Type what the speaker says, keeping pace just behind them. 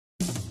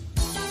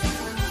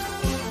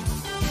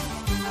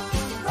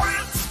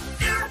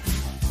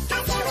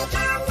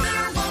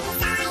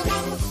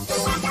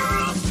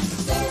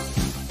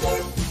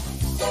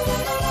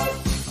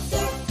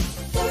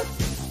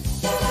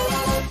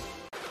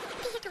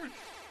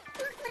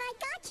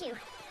grant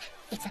you.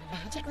 It's a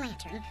magic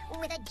lantern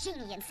with a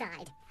genie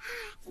inside.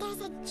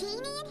 There's a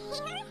genie in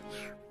here?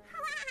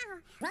 Wow!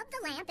 Rub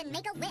the lamp and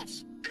make a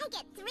wish. I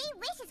get 3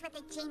 wishes with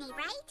a genie,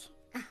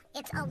 right?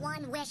 It's a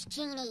one-wish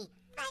genie.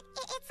 But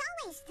it's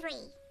always 3.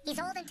 He's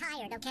old and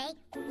tired, okay?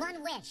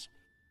 One wish.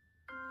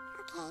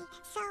 Okay,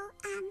 so,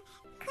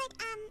 could,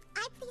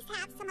 I please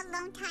have some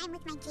alone time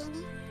with my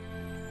genie?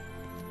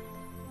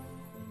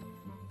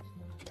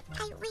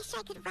 I wish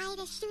I could ride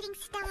a shooting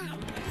star.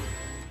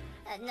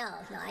 No,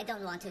 I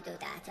don't want to do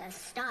that.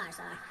 Stars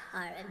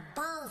are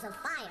balls of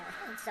fire.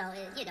 So,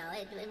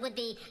 it would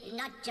be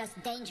not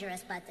just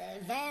dangerous, but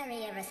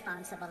very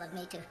irresponsible of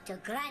me to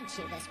grant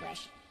you this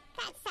wish.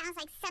 That sounds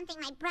like something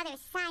my brother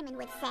Simon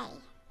would say.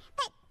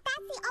 But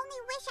that's the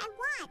only wish I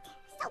want.